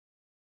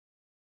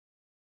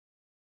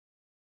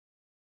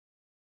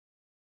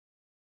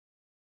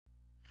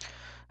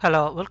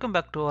Hello, welcome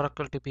back to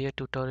Oracle DBA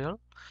tutorial.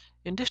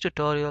 In this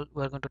tutorial,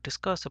 we're going to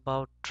discuss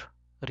about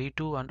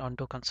redo and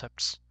undo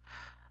concepts.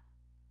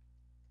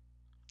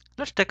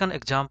 Let's take an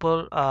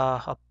example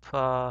of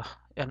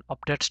an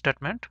update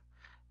statement.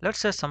 Let's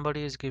say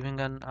somebody is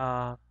giving an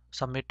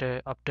submit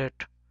a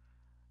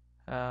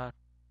uh,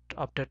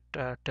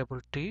 update table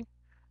T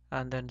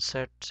and then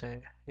set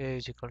say A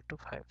is equal to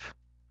 5.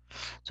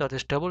 So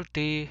this table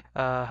T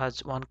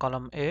has one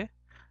column A.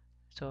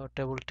 So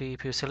table T,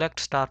 if you select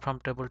star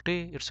from table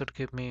T, it should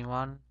give me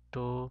 1,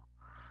 2,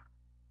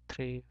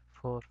 3,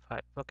 4,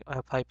 5. Okay, I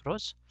have 5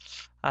 rows.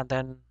 And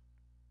then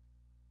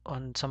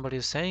when somebody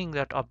is saying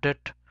that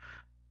update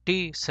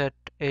T set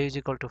A is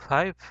equal to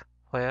 5,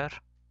 where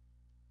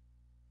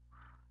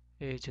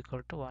A is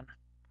equal to 1.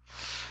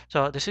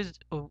 So this is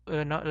now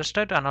let's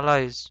try to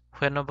analyze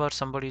whenever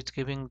somebody is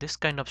giving this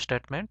kind of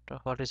statement,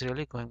 what is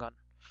really going on.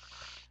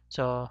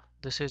 So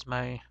this is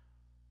my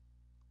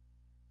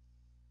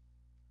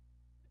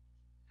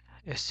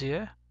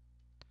SGA,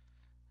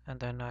 and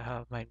then I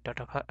have my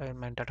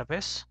my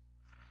database.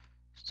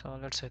 So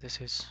let's say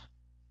this is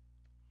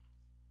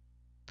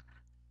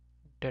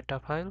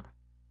data file,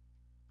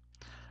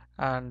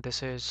 and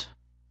this is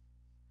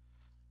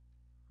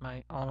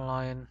my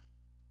online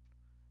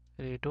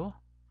redo,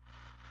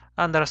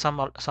 and there are some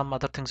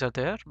other things are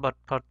there, but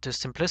for this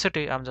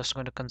simplicity I'm just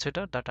going to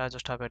consider that I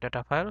just have a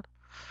data file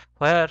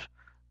where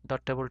the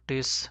table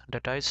T's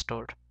data is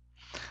stored,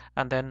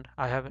 and then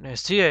I have an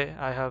SGA,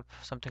 I have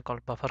something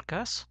called buffer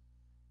cache.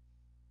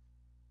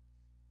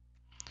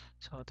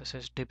 So this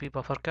is db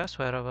buffer cache,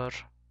 wherever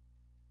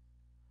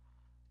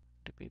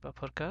db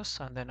buffer cache,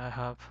 and then I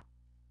have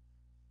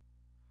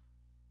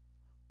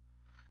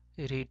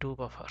redo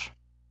buffer.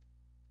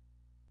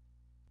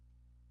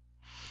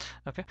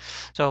 Okay,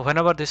 so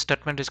whenever this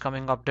statement is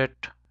coming,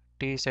 update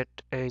T set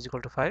A is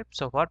equal to 5,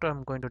 so what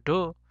I'm going to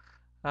do,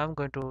 I'm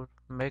going to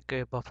make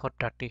a buffer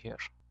dirty here.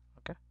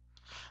 Okay,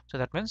 so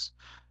that means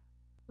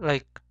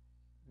like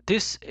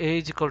this A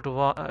is equal to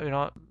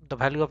 1, the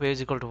value of A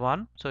is equal to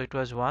 1, so it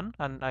was 1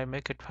 and I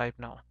make it 5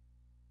 now.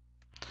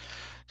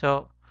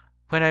 So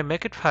when I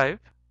make it 5,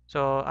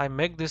 so I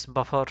make this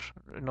buffer,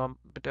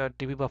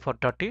 db buffer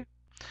dirty,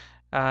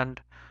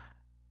 and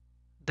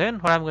then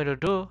what I'm going to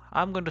do,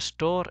 I'm going to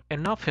store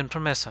enough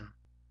information,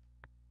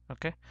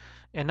 okay,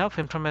 enough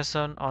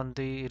information on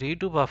the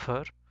redo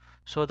buffer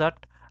so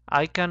that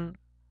I can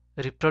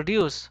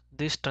reproduce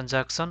this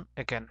transaction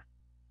again.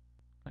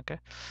 Okay,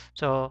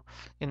 so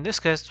in this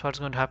case what's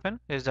going to happen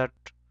is that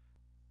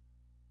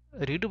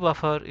redo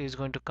buffer is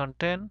going to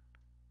contain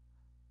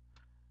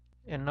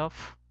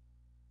enough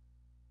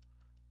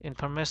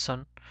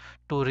information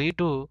to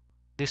redo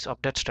this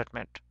update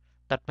statement.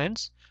 That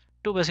means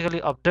to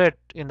basically update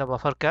in the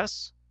buffer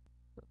cache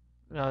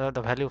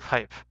the value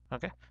 5.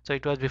 Okay, so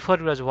it was before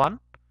it was 1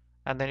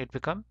 and then it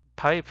become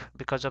 5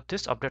 because of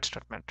this update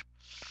statement.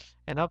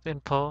 Enough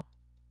info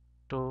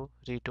to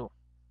redo.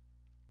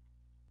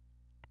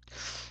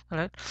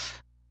 Alright,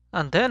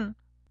 and then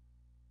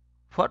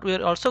what we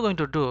are also going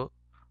to do,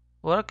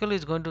 Oracle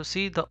is going to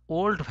see the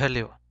old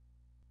value.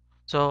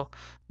 So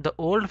the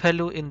old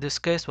value in this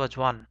case was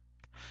 1.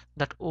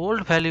 That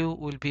old value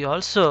will be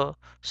also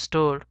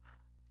stored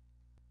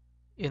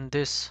in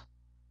this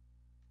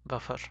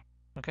buffer.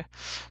 Okay,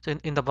 so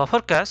in the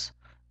buffer cache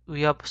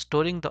we are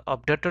storing the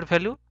updated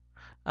value,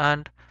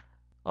 and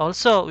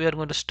also we are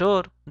going to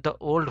store the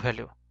old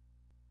value,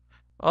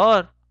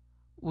 or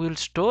we will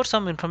store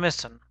some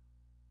information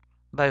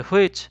by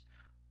which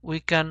we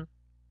can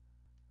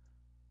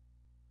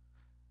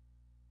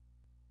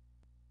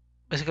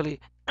basically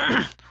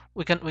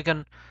we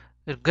can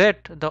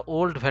get the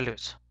old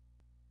values,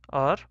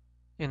 or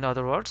in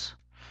other words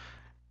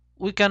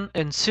we can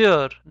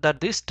ensure that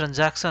this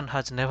transaction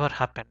has never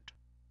happened.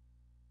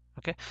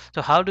 Okay,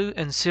 so how do you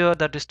ensure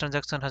that this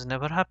transaction has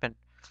never happened?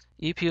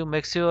 If you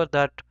make sure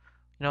that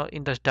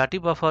in the dirty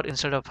buffer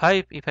instead of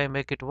 5, if I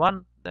make it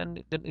 1,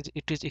 then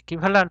it is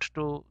equivalent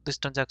to this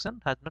transaction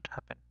has not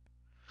happened.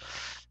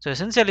 So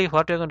essentially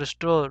what we are going to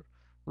store,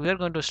 we are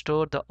going to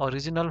store the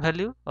original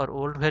value or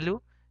old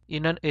value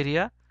in an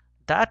area.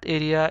 That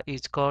area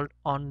is called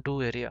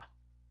undo area.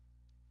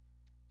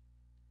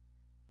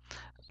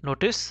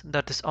 Notice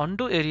that this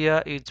undo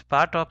area is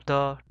part of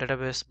the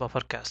database buffer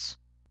cache.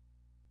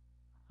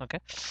 Okay,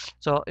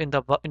 so in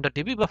the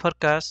db buffer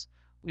cache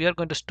we are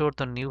going to store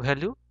the new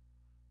value,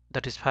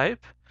 that is 5,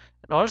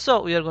 and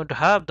also we are going to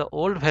have the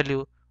old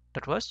value,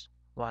 that was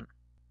 1.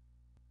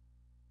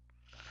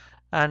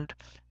 And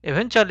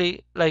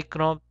eventually,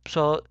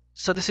 so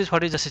this is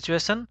what is the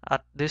situation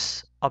at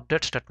this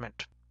update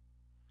statement,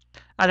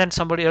 and then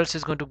somebody else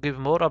is going to give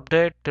more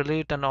update,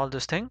 delete, and all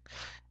this thing.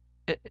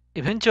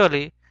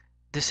 Eventually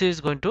this is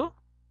going to,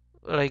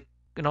 like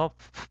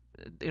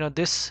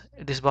this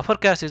buffer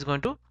cache is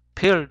going to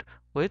filled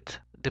with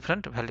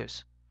different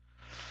values.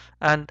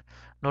 And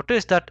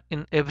notice that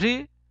in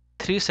every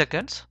 3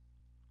 seconds,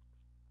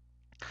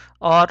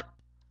 or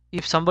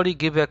if somebody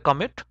give a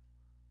commit,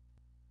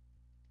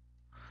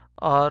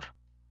 or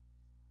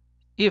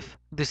if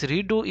this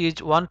redo is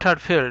 1/3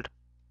 filled,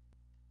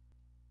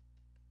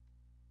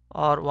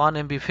 or 1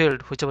 MB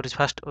field, whichever is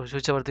fast,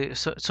 whichever the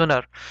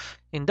sooner.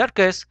 In that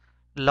case,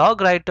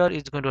 log writer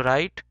is going to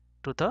write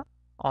to the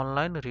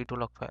online redo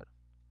log file.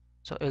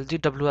 So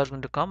lgwr is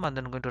going to come and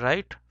then going to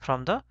write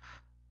from the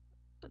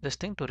this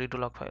thing to redo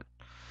log file.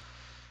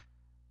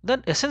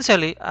 Then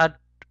essentially at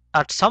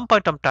some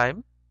point of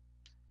time,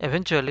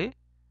 eventually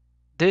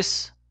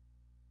this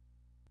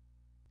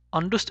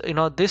undo,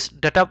 this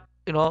data,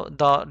 the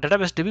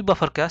database DB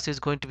buffer cache is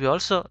going to be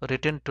also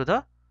written to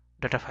the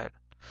data file.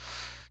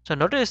 So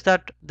notice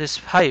that this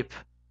pipe,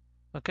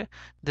 okay,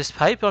 this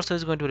pipe also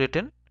is going to be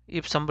written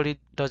if somebody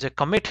does a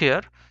commit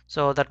here.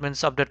 So that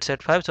means update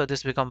set 5, so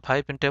this become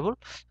 5 in table.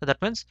 So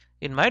that means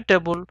in my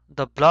table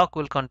the block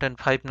will contain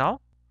 5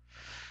 now.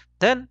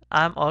 Then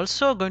I'm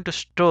also going to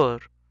store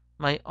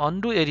my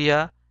undo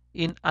area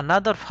in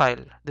another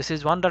file. This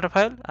is one data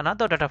file,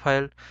 another data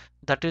file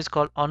that is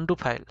called undo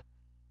file.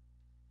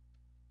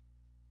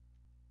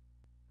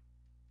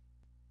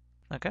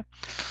 Okay,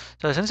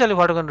 so essentially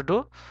what we're going to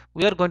do,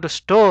 we are going to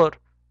store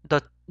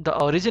the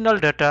original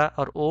data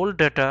or old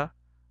data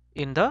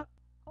in the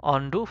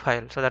undo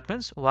file. So that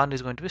means one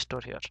is going to be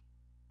stored here,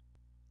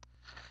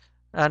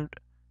 and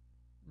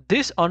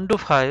this undo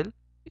file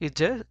is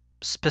a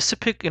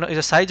specific, is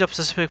a size of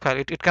specific file.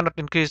 It cannot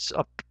increase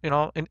up,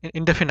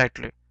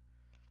 indefinitely.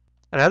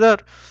 Rather,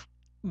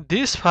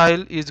 this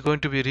file is going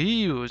to be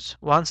reused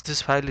once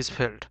this file is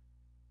filled.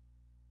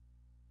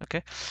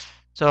 Okay,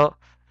 so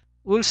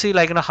we'll see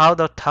like how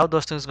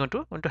those things going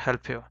to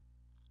help you.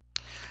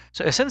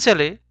 So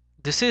essentially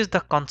this is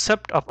the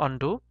concept of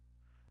undo,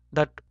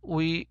 that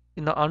we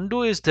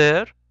undo is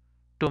there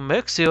to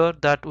make sure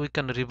that we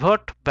can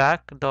revert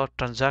back the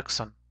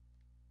transaction.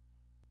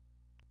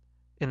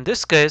 In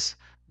this case,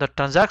 the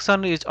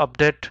transaction is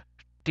update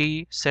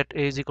t set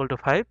a is equal to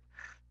 5.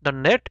 The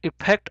net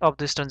effect of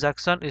this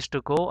transaction is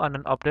to go and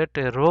update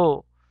a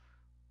row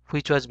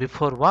which was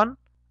before 1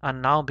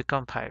 and now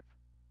become 5.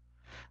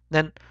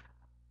 Then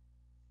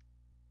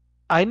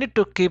I need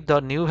to keep the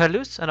new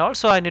values and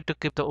also I need to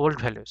keep the old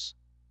values.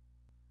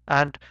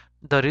 And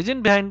the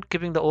reason behind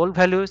keeping the old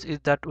values is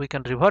that we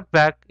can revert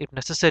back if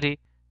necessary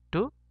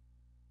to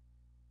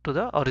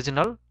the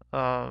original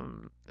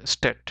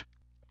state.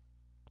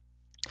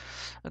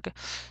 Okay,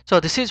 so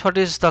this is what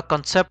is the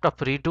concept of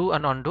redo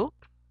and undo.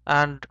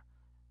 And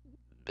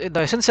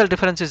the essential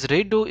difference is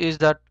redo is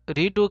that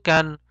redo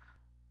can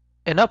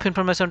enough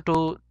information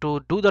to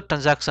do the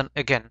transaction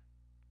again,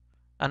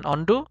 and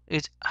undo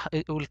is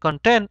it will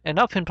contain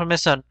enough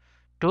information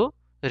to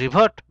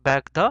revert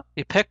back the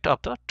effect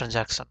of the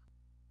transaction.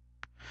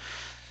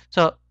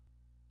 So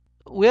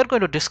we are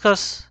going to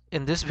discuss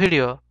in this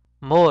video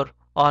more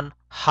on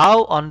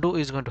how undo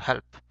is going to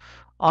help.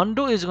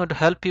 Undo is going to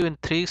help you in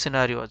 3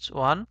 scenarios.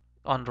 One,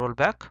 on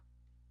rollback.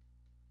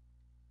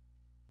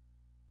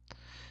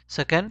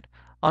 Second,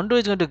 undo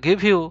is going to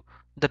give you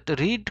that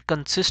read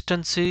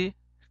consistency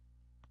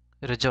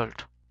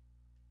result.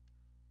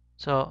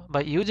 So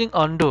by using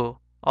undo,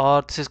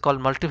 or this is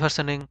called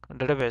multi-versioning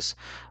database,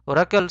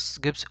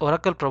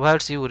 Oracle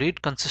provides you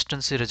read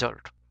consistency result.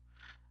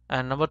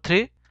 And number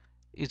 3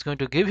 is going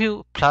to give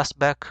you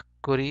flashback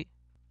query.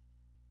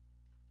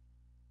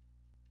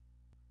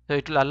 So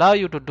it will allow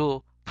you to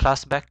do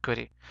flashback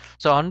query.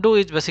 So undo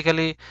is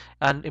basically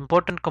an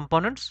important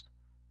components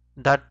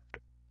that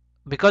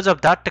because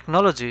of that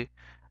technology,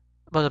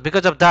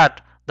 because of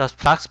that the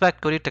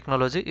flashback query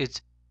technology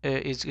is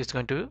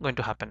going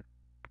to happen.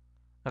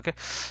 Okay,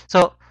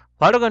 so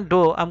what I'm going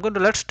to do,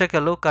 let's take a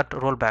look at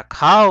rollback,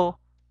 how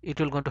it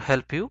will going to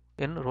help you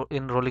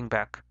in rolling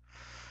back.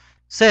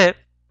 Say,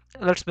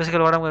 let's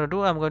basically what I'm going to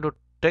do, I'm going to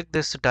take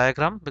this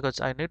diagram because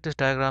I need this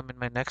diagram in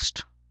my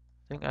next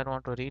thing. I don't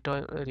want to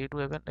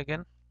redo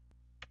again.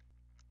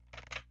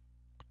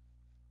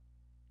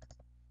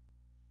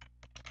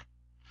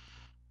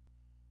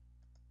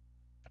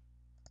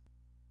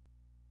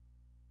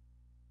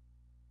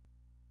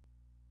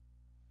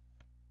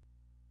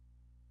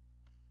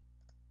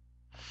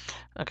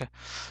 Okay,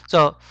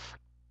 so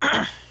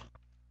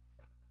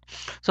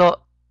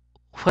so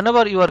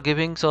whenever you are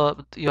giving,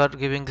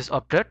 this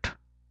update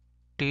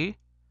t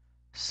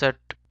set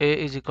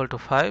a is equal to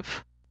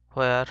 5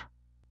 where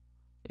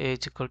a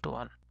is equal to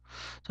 1.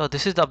 So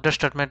this is the update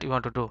statement you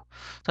want to do.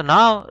 So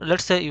now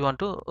let's say you want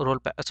to roll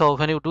back. So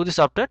when you do this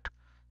update,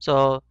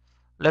 so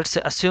let's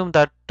say assume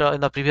that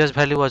in the previous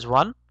value was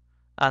 1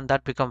 and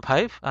that become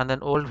 5, and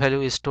then old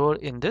value is stored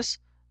in this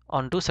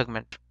undo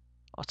segment,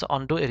 also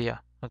undo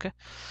area. Okay,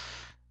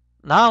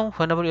 now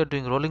whenever you're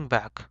doing rolling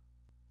back,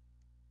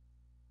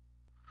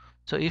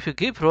 so if you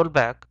give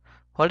rollback,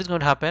 what is going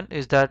to happen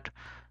is that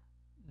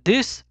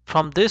this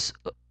from this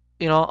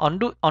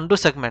undo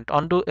segment,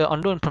 undo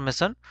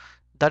information,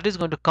 that is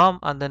going to come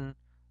and then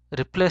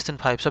replace in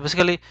 5. So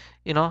basically,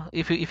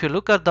 if you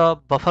look at the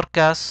buffer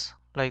cache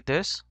like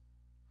this,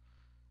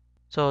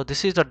 so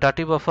this is the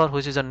dirty buffer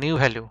which is a new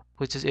value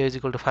which is a is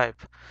equal to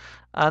 5,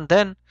 and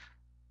then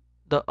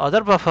the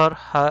other buffer,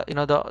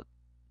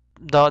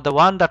 the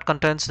one that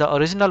contains the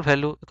original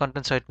value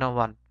contains right now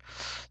 1.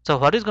 So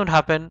what is going to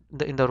happen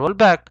in the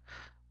rollback,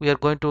 we are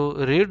going to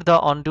read the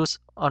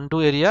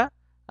undo area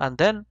and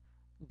then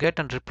get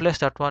and replace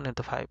that one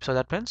into 5. So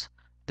that means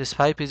this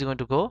 5 is going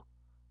to go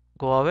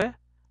away,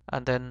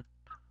 and then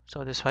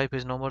so this 5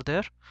 is no more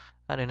there,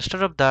 and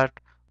instead of that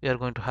we are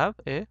going to have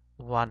a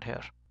 1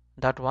 here.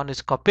 That 1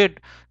 is copied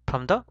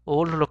from the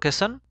old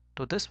location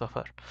to this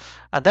buffer.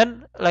 And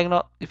then, like,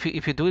 if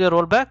you do the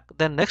rollback,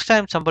 then next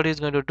time somebody is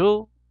going to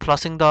do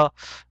flushing the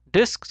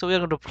disk, so we are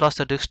going to flush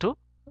the disk to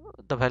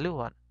the value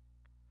 1.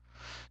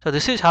 So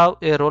this is how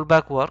a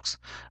rollback works.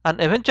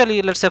 And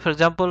eventually, let's say for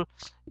example,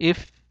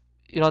 if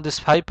this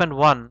 5 and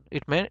 1,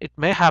 it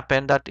may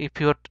happen that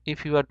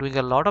if you are doing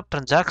a lot of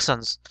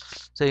transactions,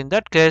 so in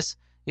that case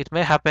it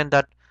may happen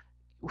that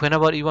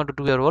whenever you want to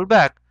do a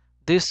rollback,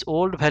 this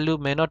old value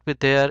may not be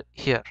there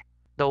here.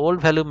 The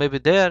old value may be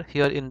there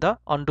here in the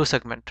undo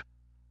segment,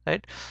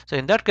 right? So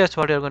in that case,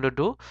 what you're going to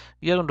do,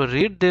 you're going to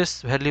read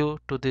this value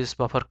to this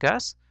buffer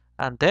cache,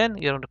 and then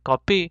you're going to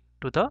copy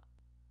to the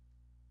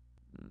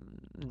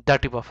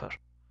dirty buffer.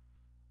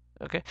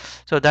 Okay,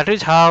 so that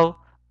is how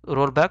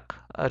rollback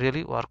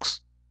really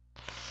works.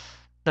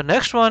 The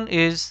next one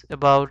is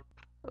about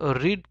a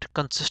read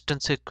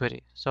consistency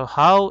query. So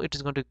how it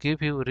is going to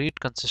give you read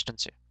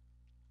consistency.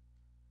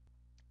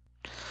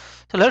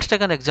 So let's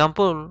take an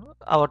example,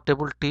 our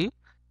table T.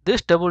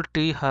 This table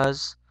T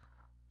has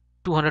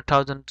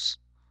 200,000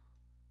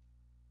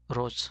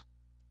 rows.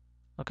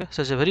 Okay,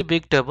 so it's a very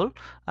big table,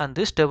 and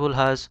this table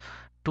has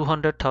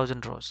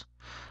 200,000 rows.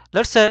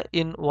 Let's say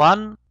in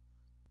one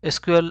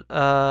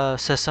SQL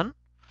session,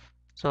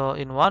 so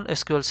in one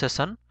SQL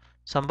session,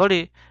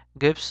 somebody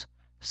gives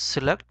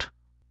select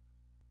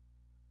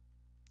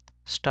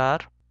star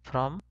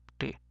from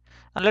T,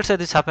 and let's say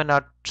this happened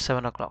at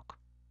 7 o'clock,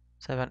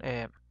 7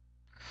 a.m.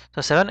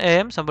 So 7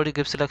 a.m. somebody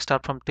gives select star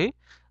from T,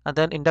 and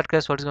then in that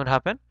case, what is going to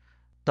happen?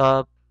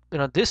 The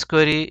this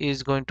query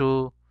is going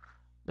to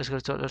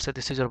basically, so let's say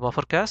this is your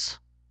buffer cache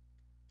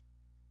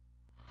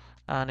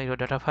and your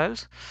data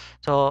files.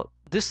 So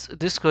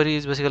this query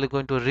is basically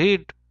going to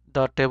read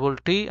the table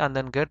T and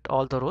then get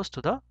all the rows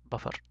to the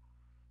buffer.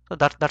 So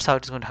that's how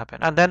it's going to happen.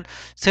 And then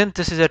since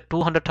this is a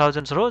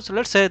 200,000 rows,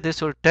 let's say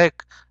this will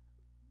take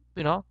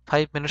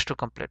 5 minutes to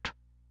complete.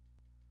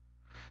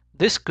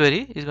 This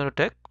query is going to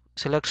take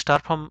select star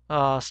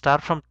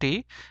from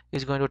T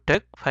is going to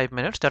take 5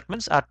 minutes. That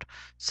means at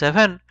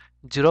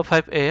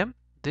 7:05 a.m.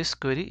 this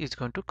query is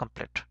going to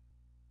complete.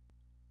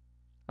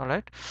 All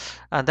right,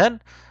 and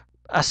then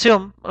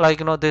assume,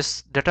 like,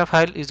 this data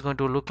file is going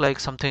to look like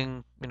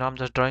something, I'm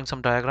just drawing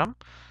some diagram.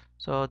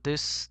 So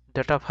this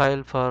data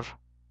file for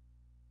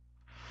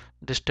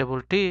this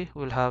table T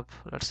will have,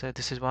 let's say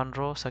this is one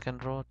row,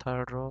 second row,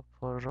 third row,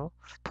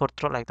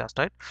 fourth row, like that,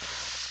 right?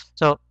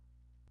 So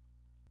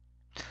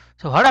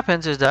what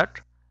happens is that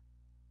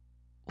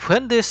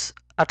when this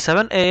at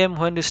 7 a.m.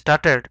 when it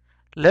started,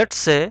 let's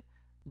say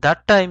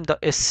that time the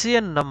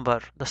SCN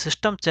number, the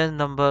system change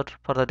number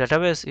for the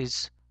database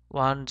is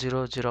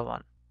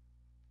 1001.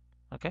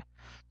 Okay,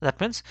 that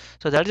means,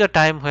 so that is the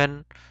time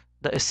when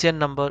the SCN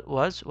number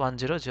was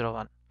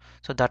 1001.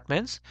 So that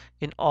means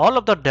in all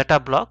of the data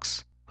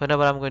blocks,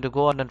 whenever I'm going to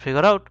go on and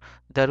figure out,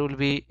 there will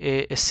be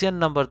a SCN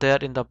number there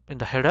in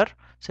the header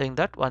saying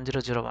that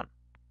 1001.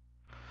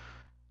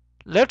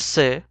 Let's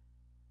say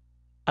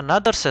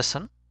another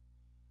SQL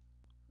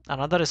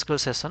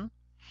session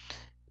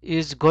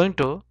is going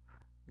to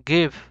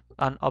give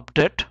an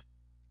update.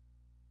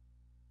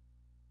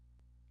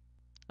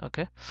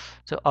 Okay,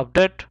 so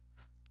update,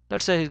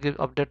 let's say he gives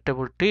update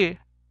table T,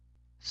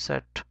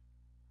 set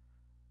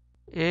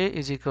A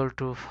is equal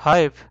to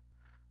 5,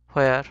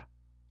 where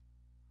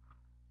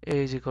A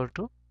is equal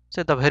to,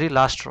 say, the very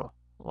last row,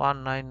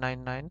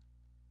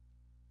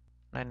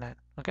 199999.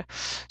 Okay,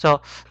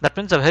 so that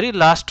means the very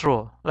last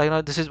row,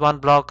 like, this is one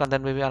block and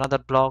then maybe another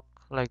block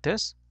like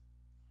this.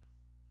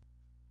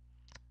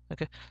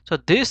 Okay, so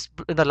this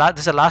is the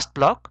last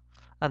block,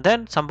 and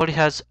then somebody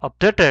has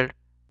updated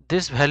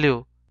this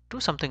value to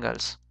something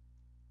else.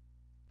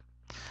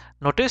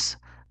 Notice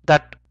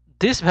that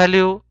this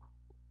value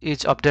is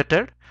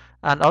updated,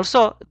 and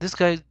also this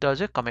guy does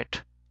a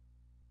commit.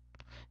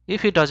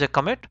 If he does a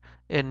commit,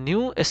 a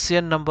new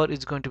SCN number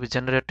is going to be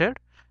generated,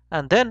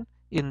 and then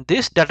in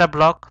this data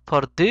block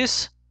for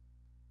this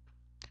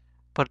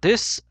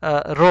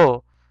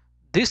row,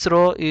 this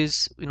row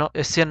is,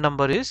 SCN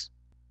number is,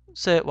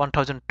 say,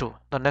 1002.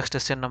 The next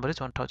SCN number is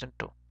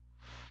 1002.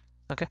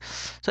 Okay,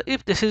 so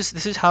if this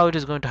is how it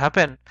is going to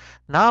happen.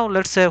 Now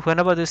let's say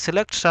whenever the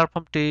select star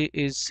from T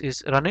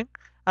is running,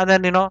 and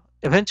then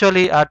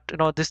eventually at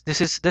this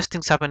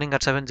thing's happening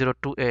at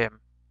 7:02 a.m.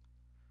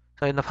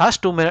 So in the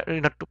past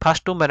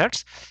 2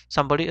 minutes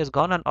somebody has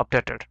gone and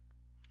updated.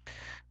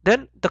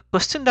 Then the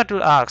question that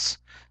will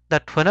ask,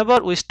 that whenever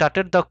we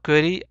started the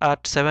query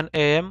at 7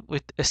 a.m.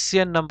 with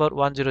SCN number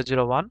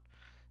 1001,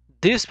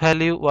 this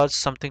value was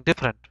something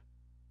different.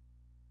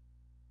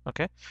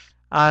 Okay,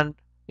 and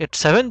at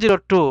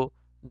 7:02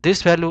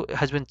 this value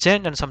has been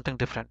changed and something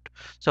different.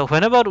 So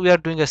whenever we are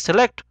doing a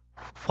select,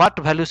 what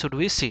value should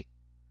we see?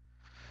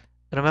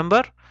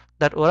 Remember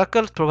that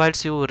Oracle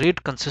provides you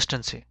read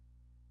consistency.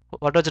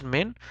 What does it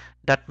mean?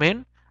 That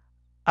means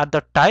at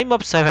the time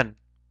of 7,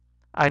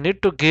 I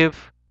need to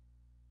give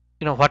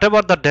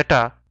whatever the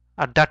data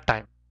at that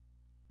time.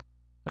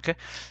 Okay,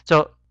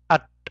 so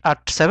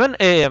at 7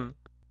 a.m.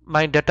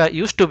 my data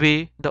used to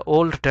be the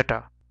old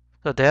data.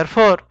 So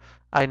therefore,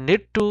 I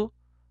need to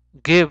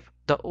give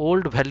the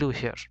old value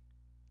here.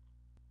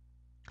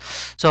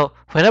 So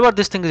whenever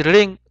this thing is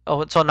reading,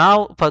 so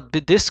now for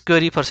this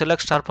query for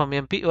select star from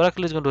MP,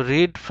 Oracle is going to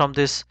read from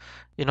this,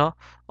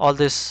 all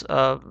this,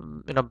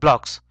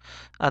 blocks,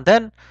 and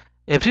then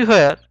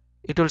everywhere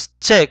it will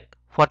check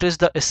what is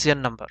the SCN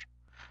number,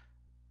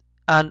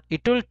 and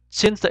it will,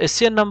 since the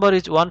SCN number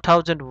is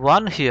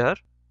 1001 here,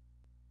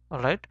 all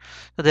right.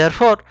 So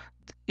therefore,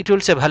 it will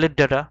say valid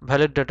data,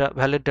 valid data,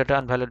 valid data,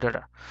 and valid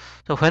data.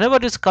 So whenever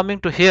it is coming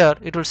to here,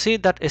 it will see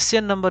that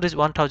SCN number is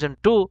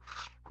 1002,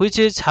 which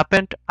is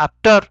happened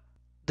after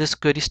this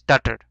query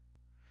started.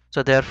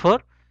 So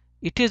therefore,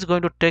 it is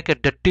going to take a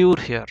detour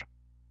here.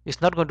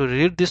 It's not going to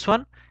read this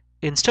one.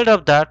 Instead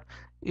of that,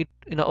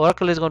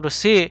 Oracle is going to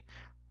see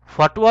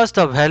what was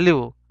the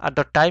value at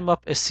the time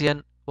of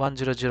SCN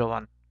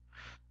 1001.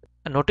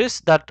 And notice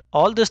that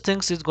all these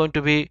things is going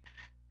to be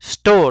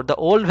stored. The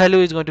old value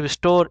is going to be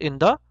stored in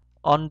the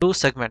undo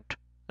segment,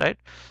 right?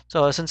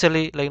 So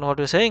essentially, like what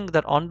we're saying,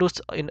 that undo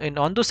in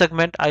undo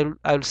segment,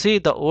 I'll see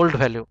the old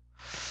value.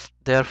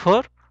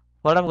 Therefore,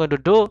 what I'm going to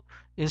do,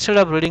 instead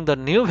of reading the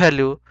new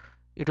value,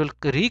 it will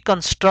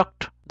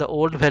reconstruct the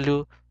old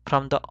value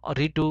from the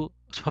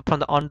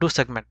undo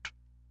segment.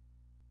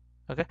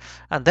 Okay,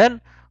 and then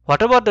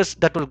whatever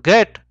that will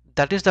get,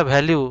 that is the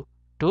value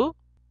to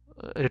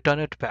return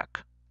it back.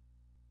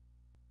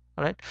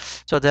 All right.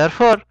 So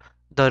therefore,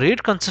 the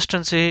read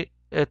consistency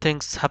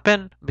things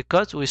happen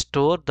because we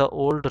store the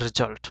old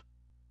result.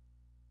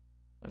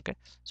 Okay.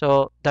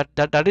 So that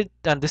is,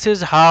 and this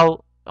is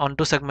how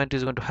onto segment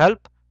is going to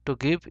help to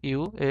give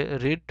you a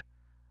read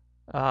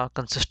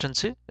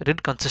consistent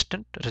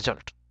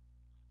result.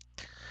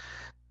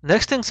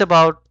 Next things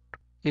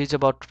is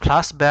about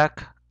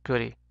flashback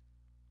query.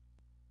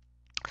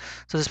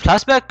 So this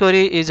flashback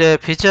query is a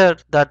feature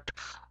that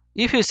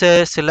if you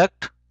say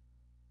select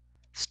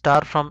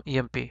star from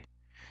EMP,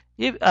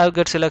 if I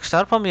get select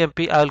star from EMP,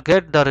 I will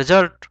get the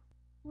result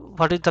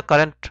what is the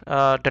current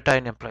data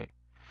in employee.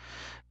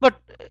 But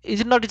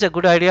is it not a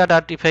good idea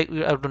that if I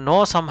have to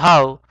know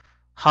somehow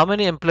how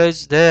many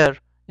employees there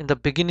in the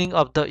beginning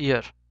of the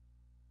year?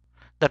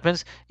 That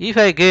means if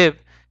I give,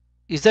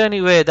 is there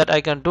any way that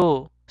I can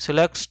do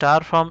select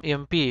star from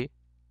EMP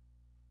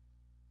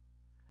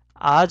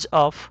as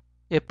of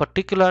a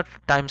particular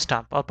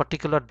timestamp or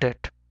particular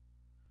date?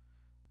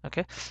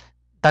 Okay,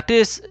 that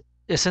is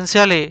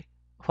essentially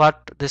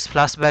what this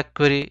flashback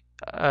query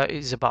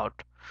is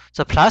about.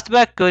 So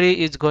flashback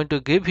query is going to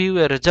give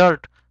you a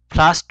result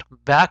flashed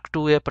back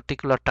to a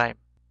particular time.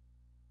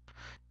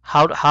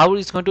 How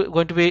is going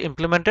to be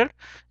implemented?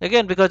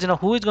 Again, because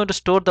who is going to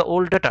store the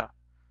old data?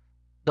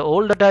 The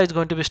old data is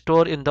going to be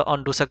stored in the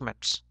undo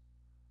segments,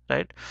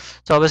 right?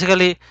 So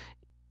basically,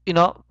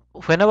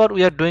 whenever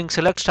we are doing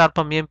select star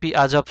from EMP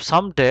as of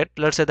some date,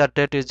 let's say that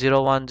date is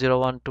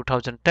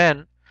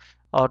 01/01/2010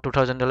 or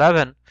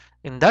 2011.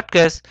 In that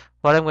case,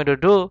 what I'm going to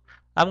do,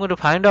 I'm going to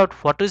find out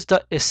what is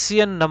the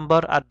SCN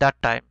number at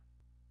that time.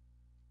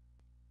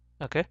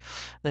 Okay,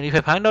 then if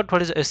I find out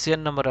what is the SCN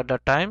number at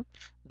that time,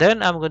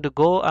 then I'm going to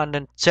go and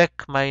then check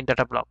my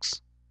data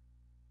blocks.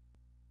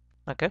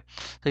 Okay,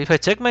 so if I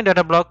check my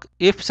data block,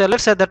 if say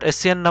let's say that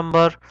SCN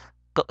number,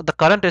 the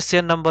current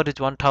SCN number is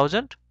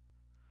 1000,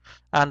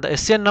 and the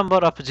SCN number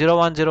of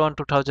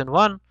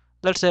 01/01/2001,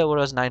 let's say it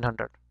was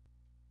 900.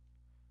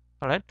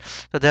 All right,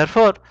 so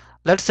therefore,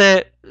 let's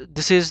say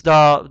this is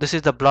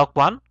the block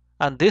 1,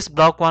 and this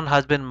block 1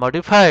 has been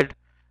modified.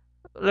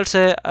 Let's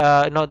say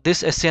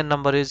this SCN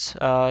number is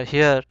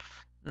here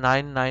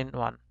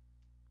 991,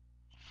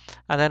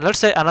 and then let's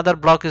say another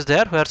block is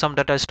there where some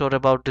data is stored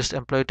about this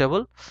employee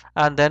table,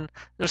 and then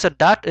let's say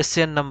that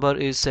SCN number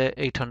is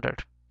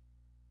 800.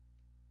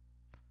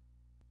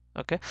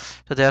 Okay,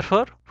 so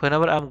therefore,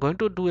 whenever I'm going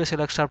to do a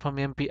select star from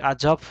EMP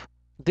as of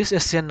this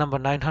SCN number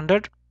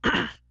 900,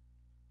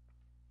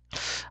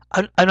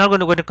 I'm not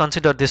going to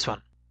consider this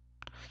one.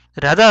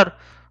 Rather,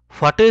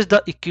 what is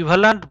the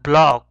equivalent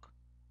block?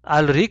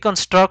 I'll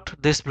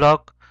reconstruct this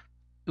block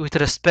with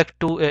respect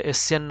to a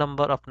SCN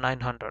number of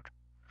 900.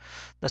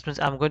 That means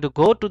I'm going to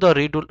go to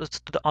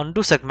the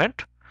undo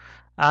segment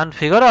and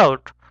figure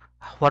out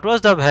what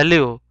was the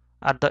value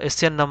at the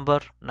SCN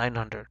number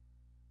 900.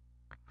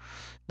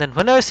 Then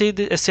when I see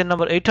the SCN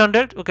number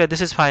 800, okay,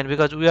 this is fine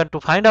because we want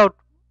to find out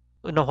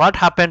what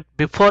happened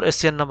before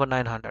SCN number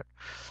 900.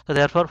 So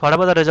therefore,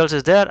 whatever the results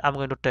is there, I'm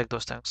going to take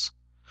those things.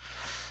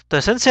 So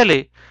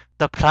essentially,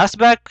 the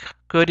flashback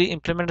query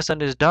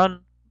implementation is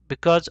done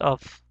because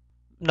of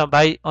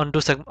by undo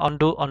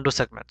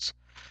segments.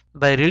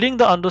 By reading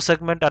the undo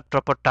segment at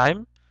proper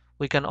time,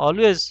 we can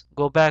always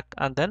go back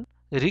and then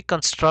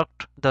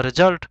reconstruct the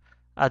result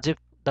as if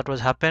that was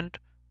happened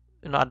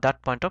at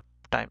that point of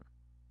time.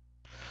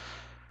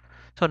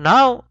 So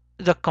now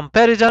the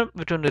comparison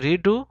between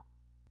redo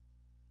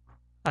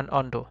and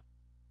undo.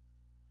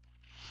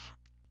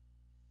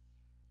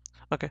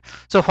 Okay,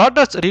 so what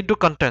does redo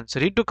contains?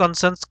 Redo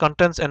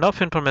contains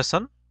enough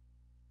information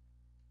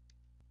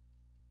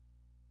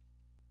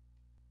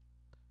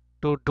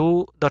to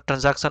do the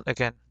transaction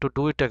again, to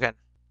do it again.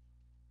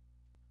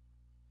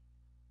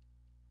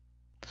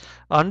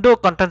 Undo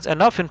contains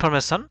enough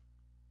information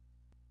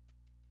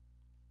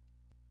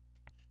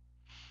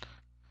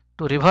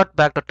to revert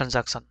back the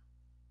transaction.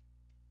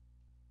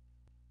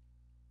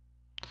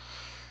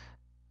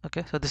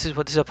 Okay, so this is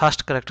what is a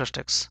first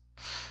characteristics.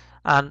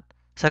 And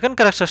second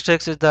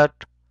characteristics is that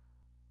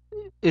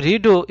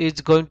redo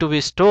is going to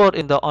be stored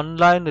in the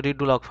online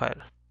redo log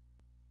file,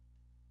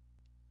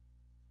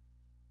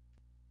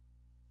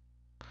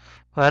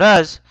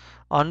 whereas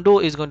undo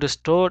is going to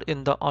store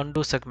in the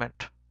undo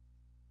segment.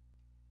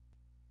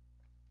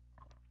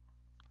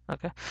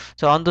 Okay,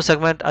 so undo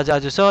segment, as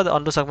you saw, the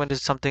undo segment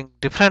is something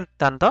different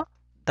than the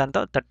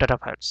data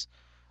files,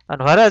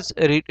 and whereas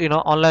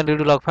online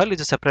redo log file is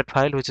a separate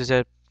file, which is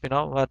a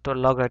what the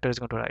log writer is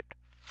going to write.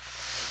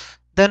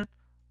 Then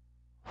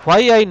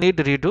why I need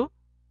redo?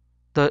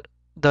 The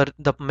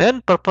the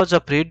main purpose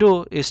of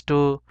redo is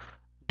to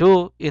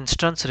do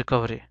instance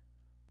recovery,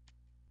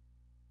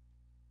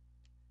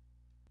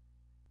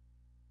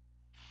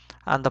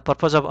 and the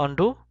purpose of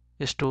undo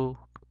is to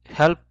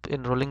help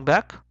in rolling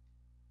back,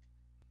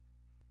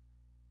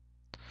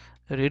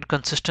 read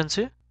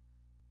consistency,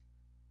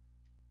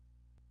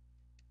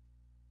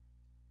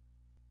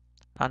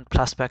 and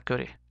flashback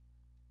query.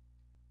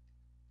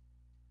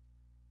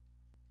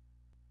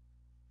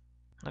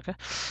 Okay,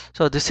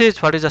 so this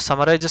is what is a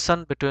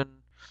summarization between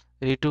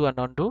redo and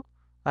undo,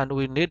 and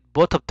we need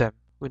both of them.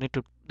 We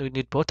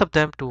need both of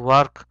them to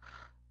work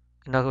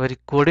in a very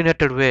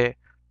coordinated way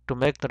to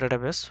make the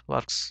database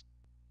works.